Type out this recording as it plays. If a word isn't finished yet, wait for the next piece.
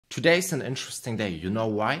Today is an interesting day. You know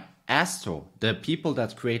why? Astro, the people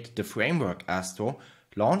that created the framework Astro,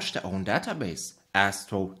 launched their own database,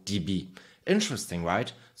 Astro DB. Interesting,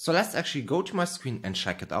 right? So let's actually go to my screen and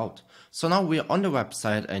check it out. So now we're on the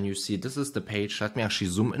website and you see this is the page. Let me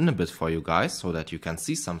actually zoom in a bit for you guys so that you can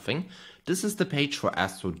see something. This is the page for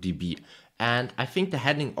Astro DB. And I think the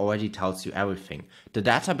heading already tells you everything. The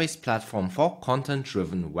database platform for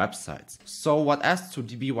content-driven websites. So what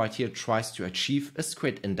AstroDB right here tries to achieve is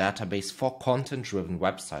create a database for content-driven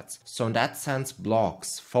websites. So in that sense,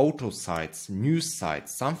 blogs, photo sites, news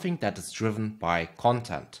sites, something that is driven by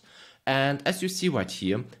content. And as you see right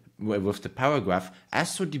here, with the paragraph,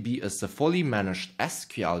 AstroDB is a fully managed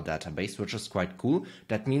SQL database, which is quite cool.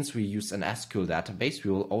 That means we use an SQL database.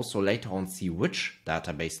 We will also later on see which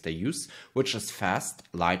database they use, which is fast,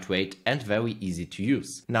 lightweight, and very easy to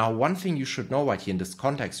use. Now, one thing you should know right here in this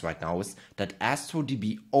context right now is that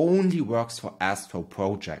AstroDB only works for Astro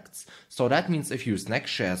projects. So that means if you use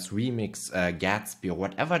Next.js, Remix, Gatsby, or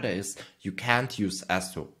whatever there is, you can't use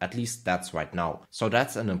Astro. At least that's right now. So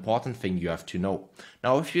that's an important thing you have to know.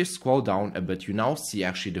 Now, if you scroll down a bit, you now see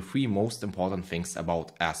actually the three most important things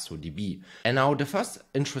about AstroDB. And now the first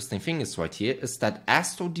interesting thing is right here is that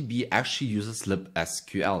AstroDB actually uses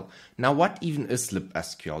libsql. Now, what even is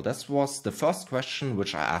libsql? That was the first question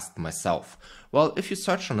which I asked myself. Well, if you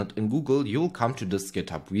search on it in Google, you will come to this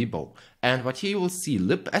GitHub repo. And what here you will see,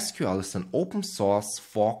 libsql is an open source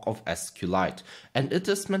fork of SQLite, and it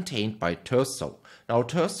is maintained by Terso. Now,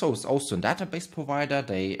 Terso is also a database provider.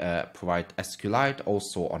 They provide SQLite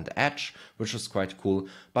also on the edge, which is quite cool.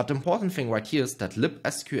 But the important thing right here is that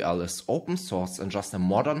libsql is open source and just a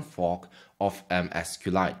modern fork of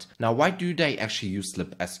SQLite. Now, why do they actually use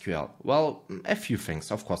libsql? Well, a few things.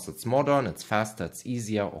 Of course, it's modern, it's faster, it's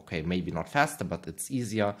easier. Okay, maybe not faster, but it's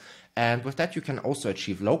easier. And with that, you can also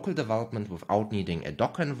achieve local development without needing a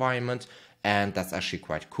Docker environment. And that's actually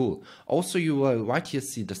quite cool. Also, you will right here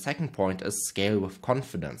see the second point is scale with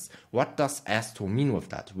confidence. What does Astro mean with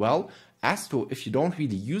that? Well, Astro, if you don't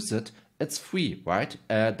really use it, it's free, right?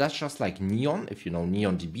 That's just like Neon. If you know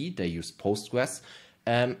NeonDB, they use Postgres.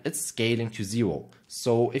 It's scaling to 0.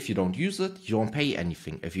 So if you don't use it, you don't pay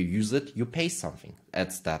anything. If you use it, you pay something.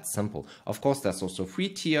 It's that simple. Of course, there's also a free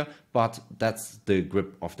tier, but that's the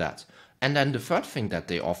grip of that. And then the third thing that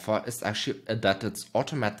they offer is actually that it's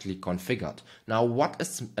automatically configured. Now, what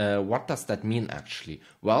does that mean actually?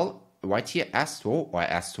 Well, right here, Astro or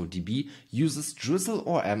AstroDB uses Drizzle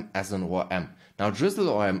ORM as an ORM. Now, Drizzle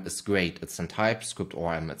ORM is great. It's a TypeScript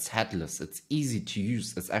ORM. It's headless. It's easy to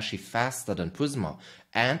use. It's actually faster than Prisma.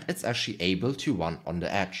 And it's actually able to run on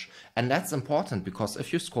the edge. And that's important because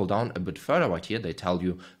if you scroll down a bit further right here, they tell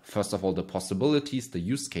you, first of all, the possibilities, the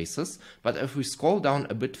use cases. But if we scroll down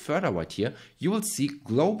a bit further right here, you will see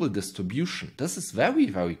global distribution. This is very,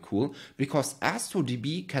 very cool because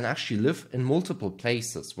AstroDB can actually live in multiple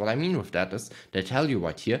places. What I mean with that is they tell you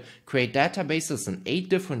right here, create databases in 8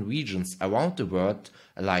 different regions around the world,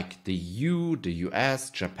 like the EU, the US,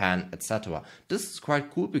 Japan, etc. This is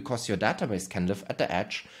quite cool because your database can live at the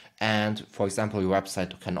edge, and for example your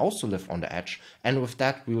website can also live on the edge, and with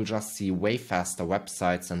that we will just see way faster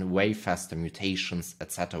websites and way faster mutations,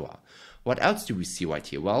 etc. What else do we see right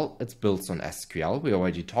here? Well, it's built on SQL. We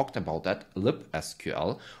already talked about that,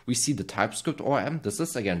 libsql. We see the TypeScript ORM. This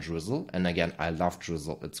is again Drizzle, and again I love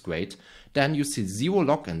Drizzle, it's great. Then you see zero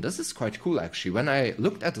login. This is quite cool actually. When I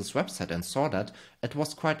looked at this website and saw that, it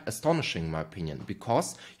was quite astonishing in my opinion,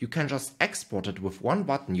 because you can just export it with one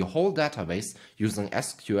button, your whole database, using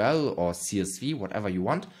SQL or CSV, whatever you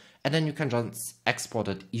want, and then you can just export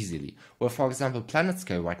it easily. Well, for example,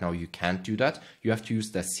 Planetscale right now, you can't do that. You have to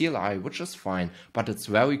use their CLI, which is fine, but it's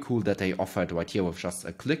very cool that they offer it right here with just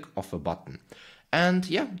a click of a button. And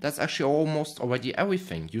yeah, that's actually almost already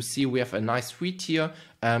everything. You see we have a nice free tier.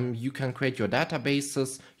 You can create your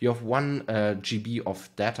databases. You have 1 GB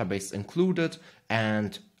of database included,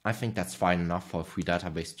 and I think that's fine enough for a free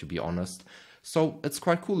database, to be honest. So it's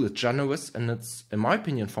quite cool, it's generous, and it's, in my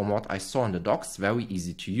opinion, from what I saw in the docs, very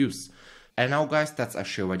easy to use. And now guys, that's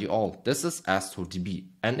actually already all. This is AstroDB.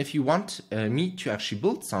 And if you want me to actually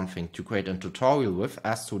build something to create a tutorial with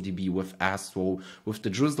AstroDB, with Astro, with the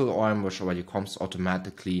Drizzle ORM, which already comes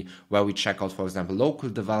automatically, where we check out, for example, local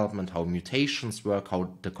development, how mutations work, how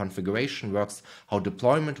the configuration works, how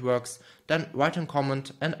deployment works, then write a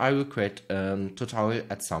comment and I will create a tutorial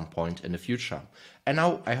at some point in the future. And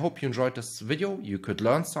now I hope you enjoyed this video. You could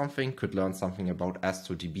learn something about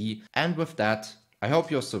AstroDB. And with that, I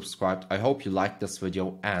hope you're subscribed. I hope you liked this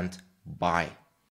video, and bye.